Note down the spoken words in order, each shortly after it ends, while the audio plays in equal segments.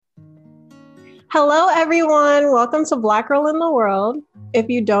Hello, everyone. Welcome to Black Girl in the World. If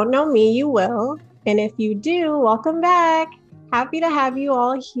you don't know me, you will. And if you do, welcome back. Happy to have you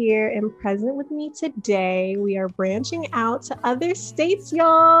all here and present with me today. We are branching out to other states,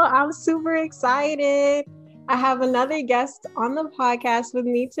 y'all. I'm super excited. I have another guest on the podcast with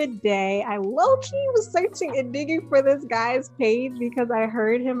me today. I low-key was searching and digging for this guy's page because I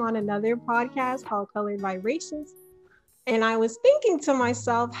heard him on another podcast called Colored Vibrations. And I was thinking to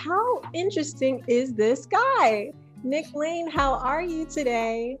myself, how interesting is this guy? Nick Lane, how are you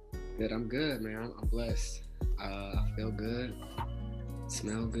today? Good, I'm good, man. I'm blessed. I feel good.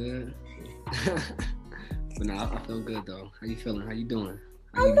 Smell good. But no, I feel good though. How you feeling? How you doing?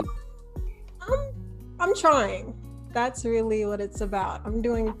 I'm trying. That's really what it's about. I'm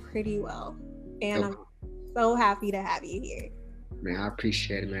doing pretty well. And I'm so happy to have you here. Man, I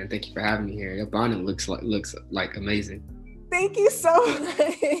appreciate it, man. Thank you for having me here. Your bonnet looks like amazing. Thank you so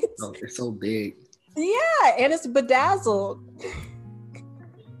much. Oh, it's so big. Yeah, and it's bedazzled.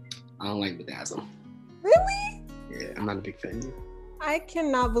 I don't like bedazzle. Really? Yeah, I'm not a big fan. I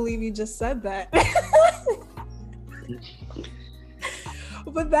cannot believe you just said that.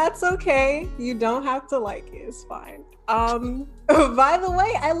 But that's okay. You don't have to like it. It's fine. By the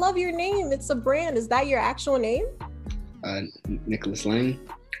way, I love your name. It's a brand. Is that your actual name? Nicholas Lane.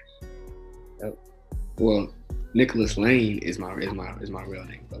 Well, Nicholas Lane is my real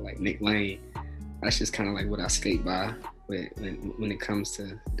name, but like Nick Lane, that's just kind of like what I skate by when it comes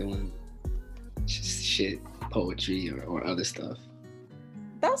to doing shit, poetry or other stuff.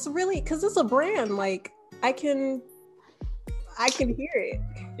 That's really, because it's a brand. Like I can hear it.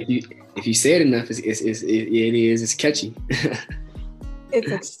 If you say it enough, it's catchy. It's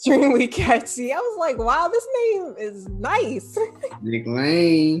extremely catchy. I was like, wow, this name is nice. Nick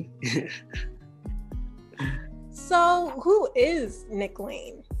Lane. So who is Nick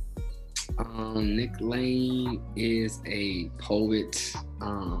Lane? Nick Lane is a poet,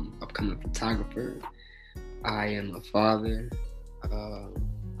 upcoming photographer. I am a father.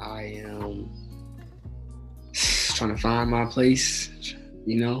 I am trying to find my place,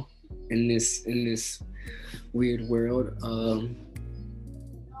 in this weird world.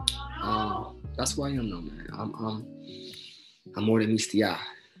 That's why I am, though, man. I'm more than meets the eye.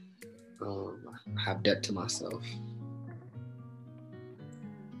 I have depth to myself.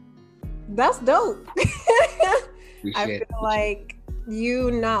 That's dope. I feel like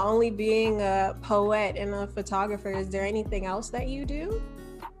you not only being a poet and a photographer, is there anything else that you do?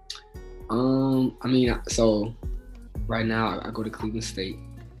 So right now I go to Cleveland State,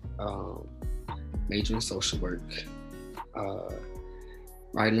 major in social work.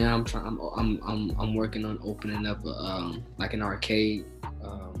 Right now I'm working on opening up like an arcade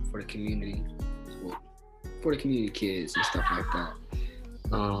for the community, for the community kids and stuff like that.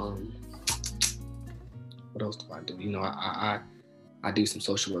 What else do I do? I do some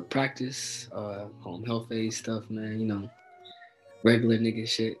social work practice, home health aid stuff, man. Regular nigga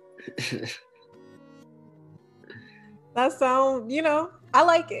shit. That sound, I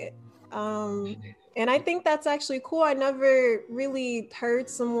like it. And I think that's actually cool. I never really heard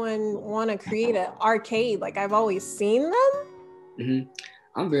someone want to create an arcade. Like I've always seen them. Mm-hmm.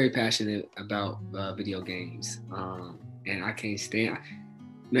 I'm very passionate about video games. And I can't stand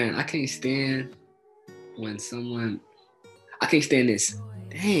when I can't stand this.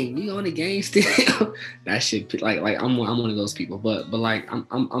 Dang, you on the game still? That shit, like I'm one of those people. But like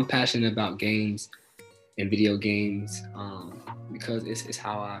I'm passionate about games and video games. Because it's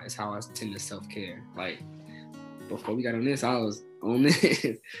how I tend to self-care. Like before we got on this, I was on this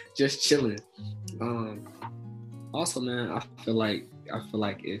just chilling. Also, man, I feel like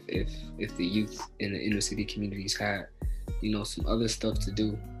if the youth in the inner city communities had, some other stuff to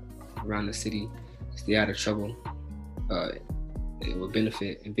do around the city, stay out of trouble, it would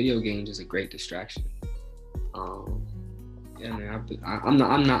benefit. And video games is a great distraction. Yeah, man, I'm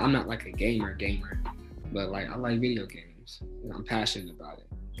not like a gamer, but like I like video games. I'm passionate about it.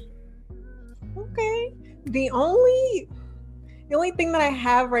 Okay. The only thing that I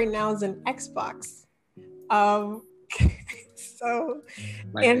have right now is an Xbox. So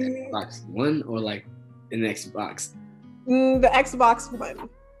like the Xbox One or like an Xbox? The Xbox One.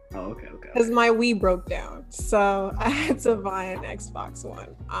 Oh, okay. Because my Wii broke down, so I had to buy an Xbox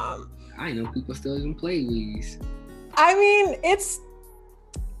One. I know people still even play Wii's. I mean,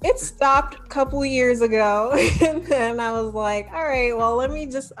 it stopped a couple years ago, and then I was like, all right, well, let me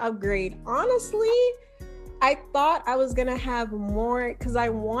just upgrade. Honestly, I thought I was gonna have more because I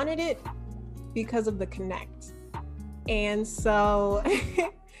wanted it because of the Kinect. And so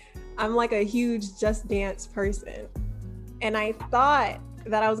I'm like a huge Just Dance person. And I thought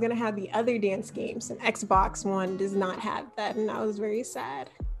that I was gonna have the other dance games, and Xbox One does not have that, and I was very sad.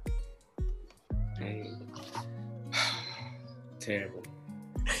 Hey. Terrible.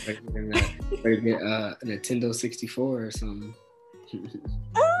 Better get a Nintendo 64 or something.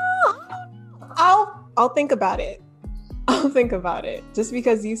 I'll think about it. I'll think about it just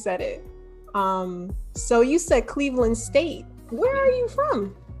because you said it. So you said Cleveland State. Where are you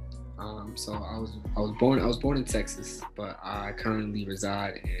from? So I was born in Texas, but I currently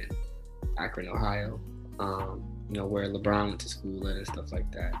reside in Akron, Ohio. You know, where LeBron went to school and stuff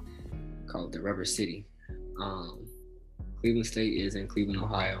like that. Called the Rubber City. Cleveland State is in Cleveland,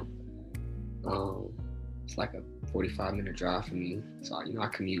 Ohio. It's like a 45-minute drive for me, so I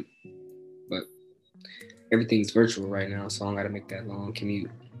commute. But everything's virtual right now, so I don't got to make that long commute.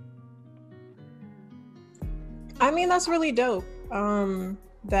 I mean, that's really dope.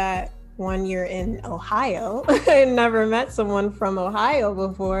 That when you're in Ohio, I never met someone from Ohio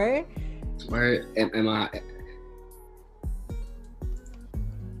before. Where am I?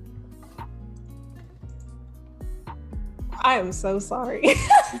 I am so sorry.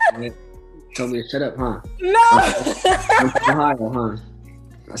 Told me to shut up, huh? No. I'm from Ohio, huh?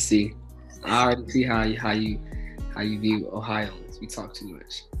 I see. I already see how you view Ohioans. We talk too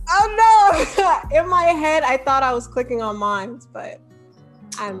much. Oh no! In my head, I thought I was clicking on mines, but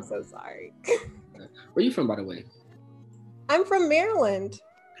I'm so sorry. Where you from, by the way? I'm from Maryland.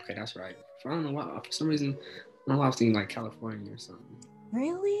 Okay, that's right. I don't know why. For some reason, I don't know why I was thinking like California or something.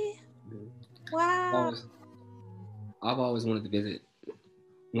 Really? Mm-hmm. Wow. I've always wanted to visit.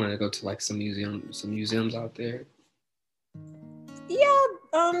 Wanted to go to like some museums out there. Yeah,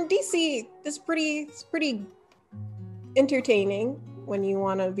 DC is pretty entertaining when you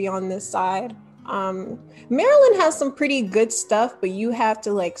want to be on this side. Maryland has some pretty good stuff, but you have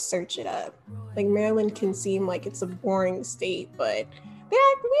to like search it up. Like Maryland can seem like it's a boring state, but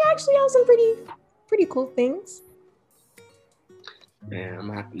we actually have some pretty cool things.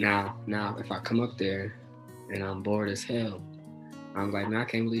 Man, now if I come up there and I'm bored as hell, I'm like, man, I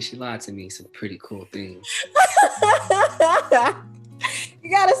can't believe she lied to me. Some pretty cool things. You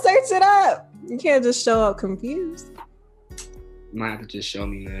gotta search it up. You can't just show up confused. You might have to just show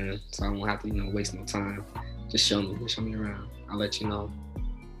me, man, so I won't have to, waste no time. Just show me around. I'll let you know.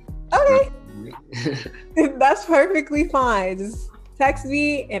 Okay. That's perfectly fine. Just text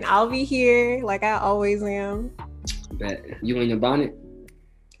me and I'll be here like I always am. Bet. You in your bonnet?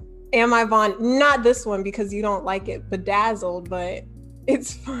 Am I bonnet? Not this one because you don't like it bedazzled, but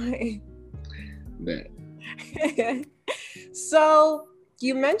it's fine. Bet. So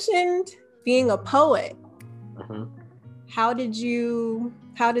you mentioned being a poet. Uh-huh. How did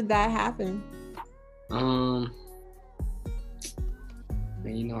that happen? And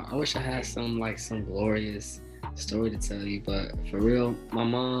I wish I had some glorious story to tell you, but for real, my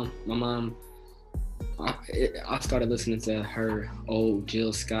mom, I started listening to her old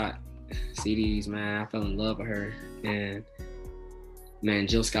Jill Scott CDs, man. I fell in love with her, and man,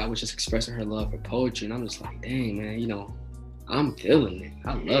 Jill Scott was just expressing her love for poetry, and I'm just like, dang, man, I'm feeling it.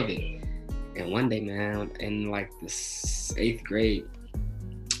 I love it. And one day, man, in like this 8th grade,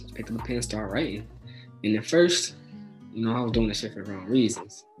 I picked up a pen and started writing. And at first, I was doing this shit for the wrong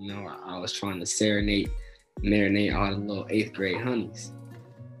reasons. I was trying to marinate all the little 8th grade honeys.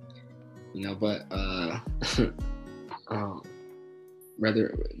 But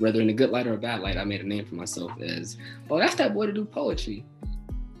whether in a good light or a bad light, I made a name for myself as, oh, that's that boy to do poetry.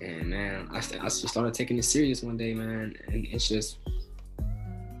 And man, I just started taking it serious one day, man. And it's just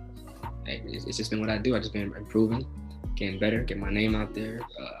been what I do. I just been improving, getting better, get my name out there,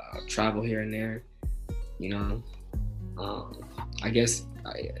 travel here and there. I guess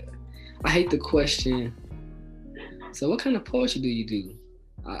I hate the question. So what kind of poetry do you do?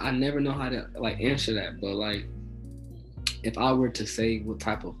 I never know how to answer that, but if I were to say what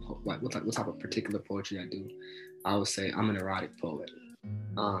type of particular poetry I do, I would say I'm an erotic poet.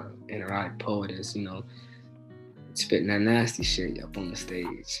 An erotic poet is, spitting that nasty shit up on the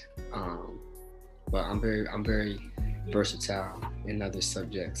stage. But I'm very versatile in other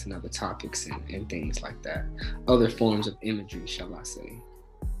subjects and other topics and things like that. Other forms of imagery, shall I say.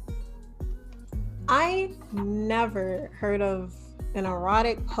 I never heard of an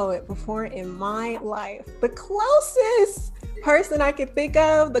erotic poet before in my life. The closest person I could think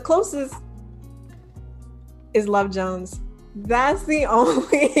of, is Love Jones. That's the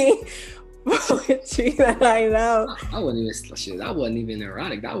only poetry that I know. I wasn't even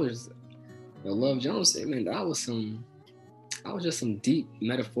erotic. That was the Love Jones statement. That was just some deep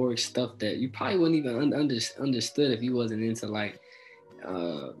metaphoric stuff that you probably wouldn't even understood if you wasn't into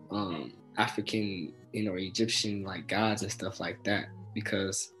African, Egyptian gods and stuff like that.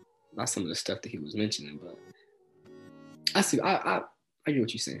 because that's some of the stuff that he was mentioning. But I see, I get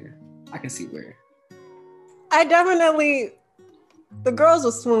what you're saying. I can see where. I definitely, the girls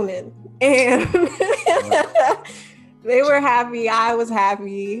were swooning, and they were happy. I was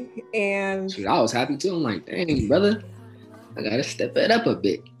happy, and shoot, I was happy too. I'm like, dang, brother, I gotta step it up a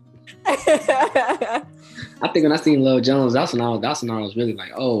bit. I think when I seen Lil Jones, that's when I was really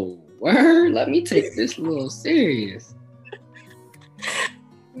like, oh, word, let me take this a little serious.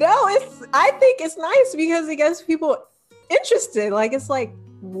 No, I think it's nice because it gets people interested. Like, it's like,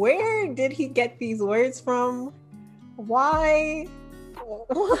 where did he get these words from? Why?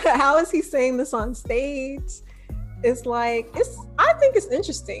 How is he saying this on stage? It's like, I think it's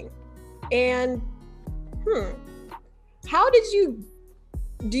interesting. And how do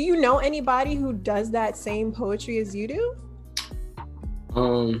you know anybody who does that same poetry as you do?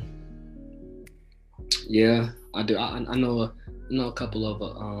 Yeah, I do. I know a couple of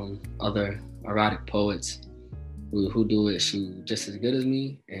other erotic poets who do it just as good as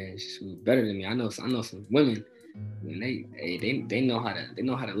me and better than me. I know some women, and they know how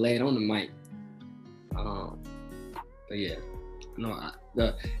to lay it on the mic. But yeah,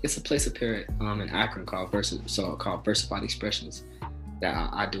 it's a place up here in Akron called Versified Expressions that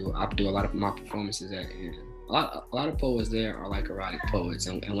I do a lot of my performances at, and a lot of poets there are like erotic poets,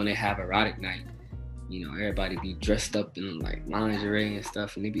 and when they have erotic night, you know, everybody be dressed up in like lingerie and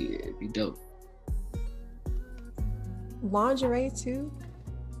stuff, and it'd be dope. Lingerie too?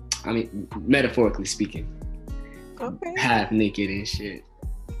 I mean, metaphorically speaking. Okay. Half naked and shit.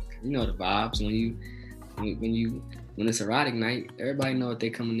 You know the vibes when it's erotic night. Everybody know what they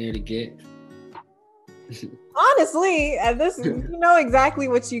coming there to get. Honestly, you know exactly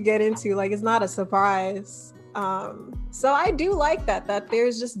what you get into. Like, it's not a surprise. So I do like that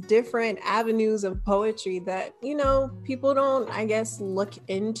there's just different avenues of poetry that, you know, people don't, I guess, look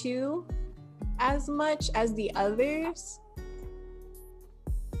into as much as the others.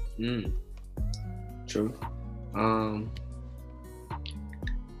 True.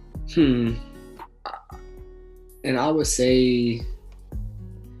 And I would say,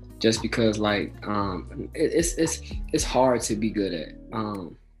 just because like it's hard to be good at.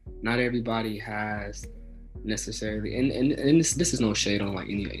 Not everybody has necessarily, and this is no shade on like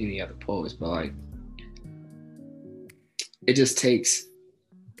any other poets, but like it just takes,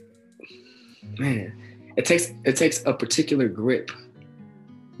 man, it takes a particular grip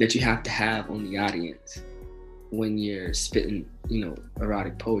that you have to have on the audience when you're spitting, you know,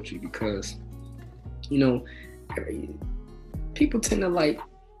 erotic poetry, because, you know, people tend to like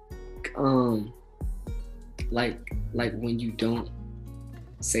when you don't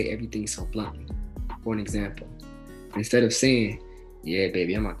say everything so bluntly. For an example, instead of saying, yeah,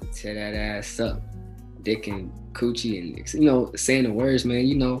 baby, I'm about to tear that ass up, dick and coochie, and, you know, saying the words, man,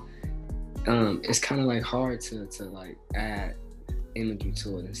 you know, it's kind of like hard to like add imagery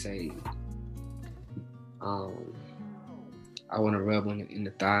to it and say, I want to rub on in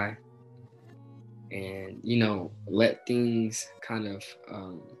the thigh, and, you know, let things kind of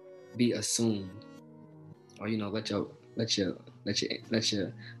be assumed, or, you know, let your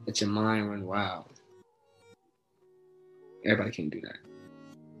mind run wild. Everybody can't do that.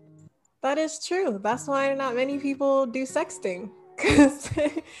 That is true. That's why not many people do sexting, because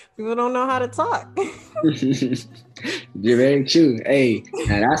people don't know how to talk. You're very true. Hey,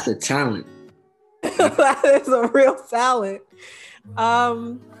 now that's a talent. That is a real talent.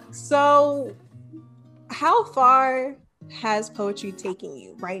 So how far has poetry taken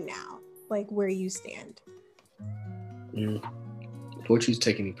you right now? Like, where you stand? Poetry's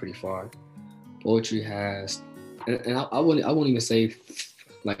taken me pretty far. Poetry has, and I won't even say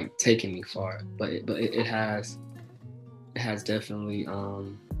like taken me far, but it has definitely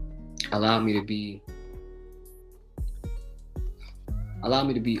allowed me to be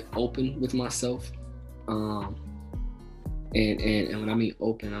open with myself, and when I mean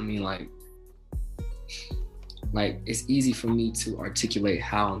open, I mean like it's easy for me to articulate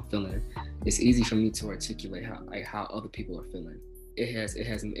how I'm feeling. It's easy for me to articulate how other people are feeling. It has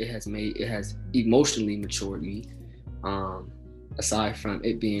emotionally matured me. Aside from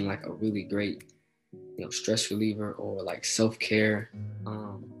it being like a really great, you know, stress reliever or like self-care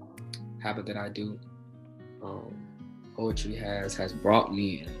habit that I do, poetry has brought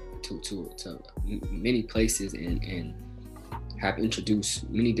me to many places and have introduced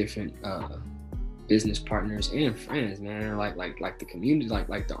many different business partners and friends, man. Like the community,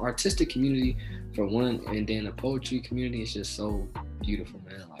 like the artistic community for one, and then the poetry community is just so beautiful,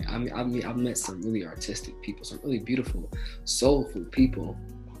 man. Like I've met some really artistic people, some really beautiful, soulful people.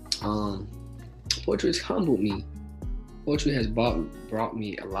 Poetry has humbled me Poetry has brought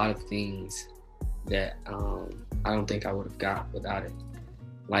me a lot of things that I don't think I would have got without it.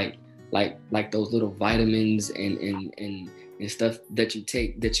 Like those little vitamins and stuff that you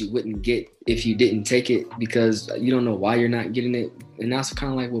take that you wouldn't get if you didn't take it because you don't know why you're not getting it. And that's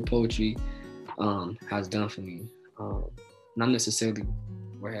kind of like what poetry has done for me. Not necessarily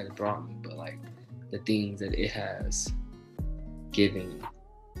where it has brought me, but like the things that it has given me,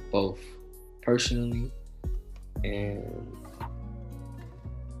 both personally and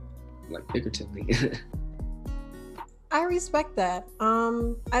like figuratively. I respect that.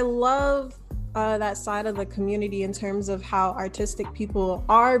 I love that side of the community in terms of how artistic people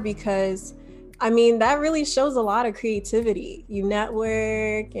are, because I mean, that really shows a lot of creativity. You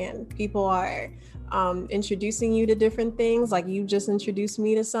network and people are introducing you to different things. Like you just introduced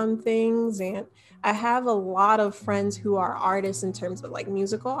me to some things. And I have a lot of friends who are artists in terms of like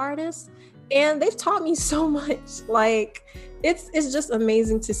musical artists. And they've taught me so much. Like it's just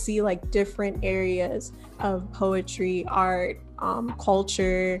amazing to see like different areas of poetry, art,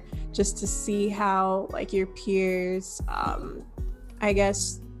 culture, just to see how like your peers, I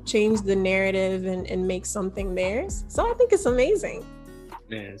guess, change the narrative and make something theirs. So I think it's amazing.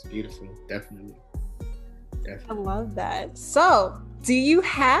 Man, it's beautiful. Definitely. I love that. So do you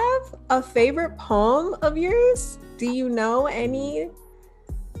have a favorite poem of yours? Do you know any?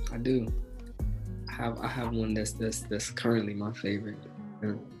 I do. I have one that's currently my favorite.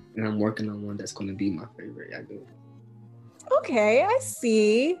 And I'm working on one that's going to be my favorite. I do. Okay, I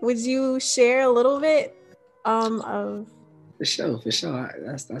see. Would you share a little bit of? For sure.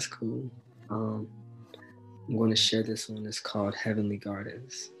 That's cool. I'm going to share this one. It's called Heavenly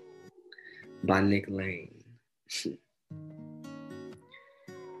Gardens by Nick Lane.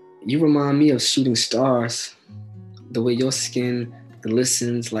 You remind me of shooting stars, the way your skin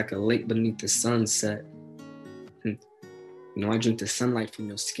glistens like a lake beneath the sunset. You know, I drink the sunlight from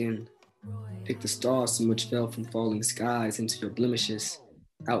your skin, pick the stars from which fell from falling skies into your blemishes,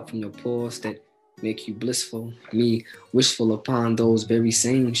 out from your pores that make you blissful, me wishful upon those very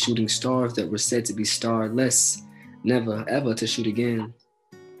same shooting stars that were said to be starless, never ever to shoot again.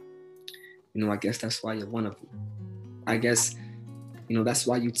 You know, I guess that's why you're one of them. I guess, you know, that's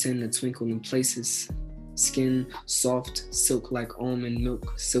why you tend to twinkle in places. Skin soft, silk like almond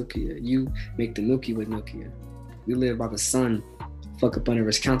milk, silkier. You make the Milky Way milkier. We live by the sun, fuck up under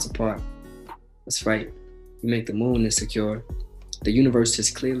its counterpart. That's right, you make the moon insecure. The universe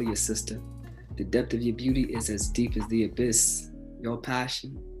is clearly your sister. The depth of your beauty is as deep as the abyss. Your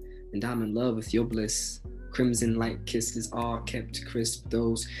passion, and I'm in love with your bliss. Crimson light kisses are kept crisp.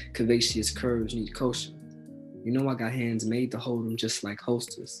 Those curvaceous curves need kosher. You know I got hands made to hold them just like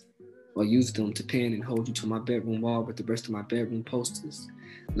holsters. Or use them to pin and hold you to my bedroom wall with the rest of my bedroom posters.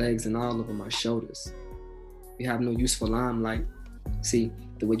 Legs and all over my shoulders. You have no use for limelight. See,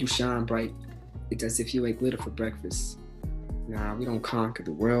 the way you shine bright, it's as if you ate glitter for breakfast. Nah, we don't conquer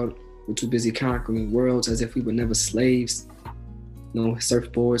the world. We're too busy conquering worlds as if we were never slaves. No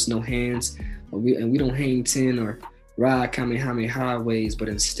surfboards, no hands, and we don't hang 10 or ride Kamehameha highways, but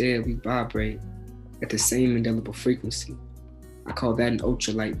instead we vibrate at the same indelible frequency. I call that an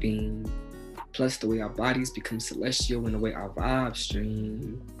ultralight beam. Plus the way our bodies become celestial and the way our vibes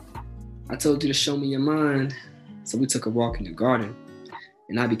stream. I told you to show me your mind, so we took a walk in the garden,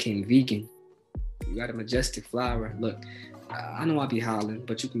 and I became vegan. You got a majestic flower. Look, I know I be howling,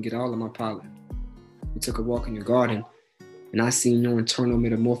 but you can get all of my pollen. We took a walk in your garden, and I seen your internal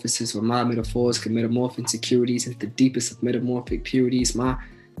metamorphosis where my metaphors can metamorph insecurities into the deepest of metamorphic purities. My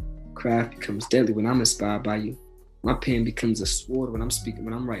craft becomes deadly when I'm inspired by you. My pen becomes a sword when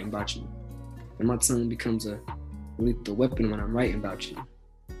I'm writing about you. And my tongue becomes a lethal weapon when I'm writing about you.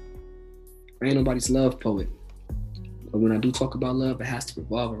 I ain't nobody's love poet, but when I do talk about love, it has to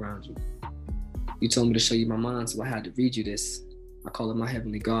revolve around you. You told me to show you my mind, so I had to read you this. I call it my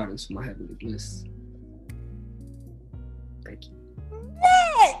heavenly gardens for my heavenly bliss. Thank you.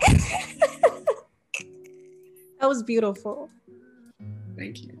 That was beautiful.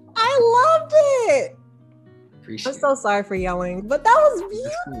 Thank you. I loved it. Appreciate I'm so sorry for yelling, but that was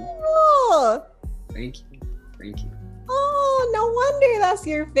beautiful. Thank you. Thank you. Oh, no wonder that's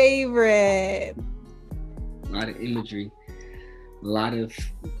your favorite. A lot of imagery, a lot of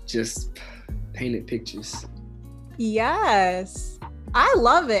just painted pictures. Yes, I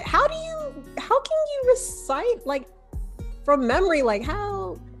love it. How can you recite like from memory? Like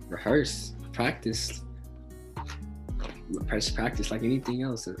how? Rehearse, practice like anything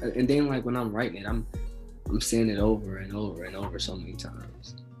else. And then like when I'm writing it, I'm saying it over and over and over so many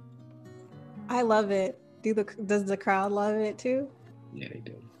times. I love it. Does the crowd love it too? Yeah, they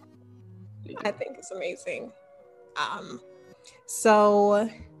do. I think it's amazing. So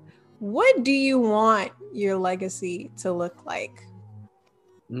what do you want your legacy to look like?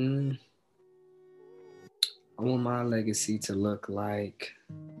 I want my legacy to look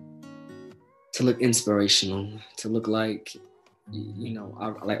inspirational, to look like,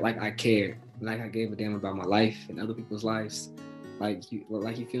 I cared, like I gave a damn about my life and other people's lives.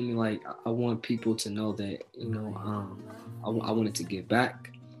 You feel me? Like I want people to know that, I wanted to give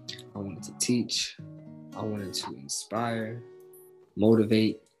back. I wanted to teach. I wanted to inspire,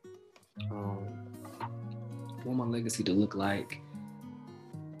 motivate. I want my legacy to look like,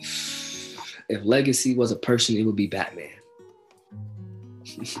 if legacy was a person, it would be Batman.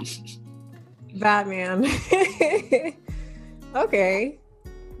 Batman. Okay.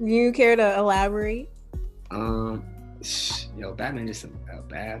 You care to elaborate? Batman just a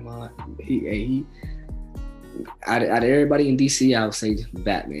bad mod. He out of everybody in DC, I would say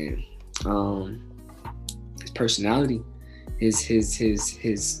Batman. His personality,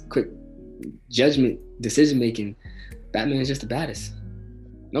 his quick judgment, decision making. Batman is just the baddest.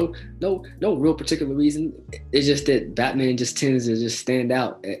 No real particular reason. It's just that Batman just tends to just stand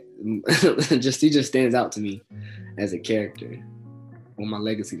out. He just stands out to me as a character. I want my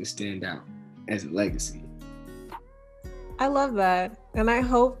legacy to stand out as a legacy. I love that. And I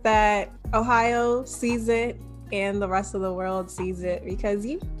hope that Ohio sees it and the rest of the world sees it, because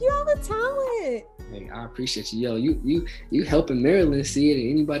you have a talent. Hey, I appreciate you. Yo, you helping Maryland see it,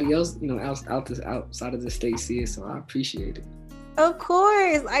 and anybody else, outside of the state see it. So I appreciate it. Of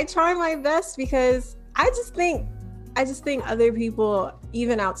course, I try my best, because I just think other people,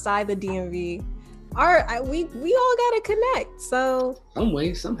 even outside the DMV, we all gotta connect. So some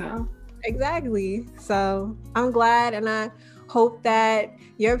way, somehow. Exactly. So I'm glad, and I hope that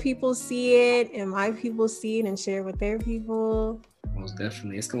your people see it and my people see it and share with their people. Most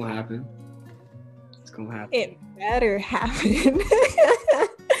definitely, it's gonna happen. It better happen.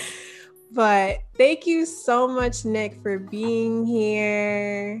 But thank you so much, Nick, for being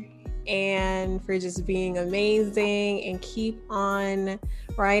here and for just being amazing, and keep on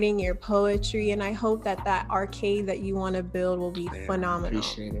writing your poetry. And I hope that arcade that you want to build will be phenomenal.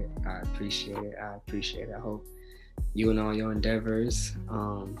 I appreciate it. I hope you and all your endeavors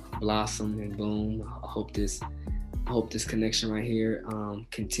blossom and bloom. I hope this connection right here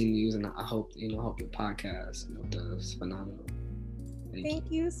continues, and I hope your podcast does phenomenal.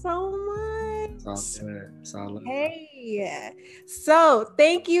 Thank you so much. It's all good. Hey, so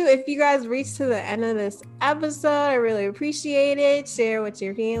thank you. If you guys reached to the end of this episode, I really appreciate it. Share with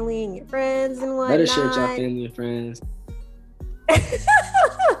your family and your friends and whatnot. Better share with your family and friends.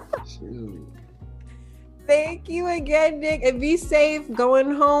 Thank you again, Nick, and be safe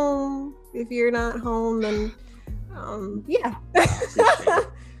going home. If you're not home, then yeah.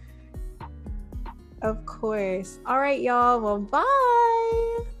 Of course. All right, y'all. Well,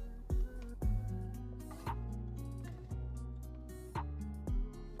 bye.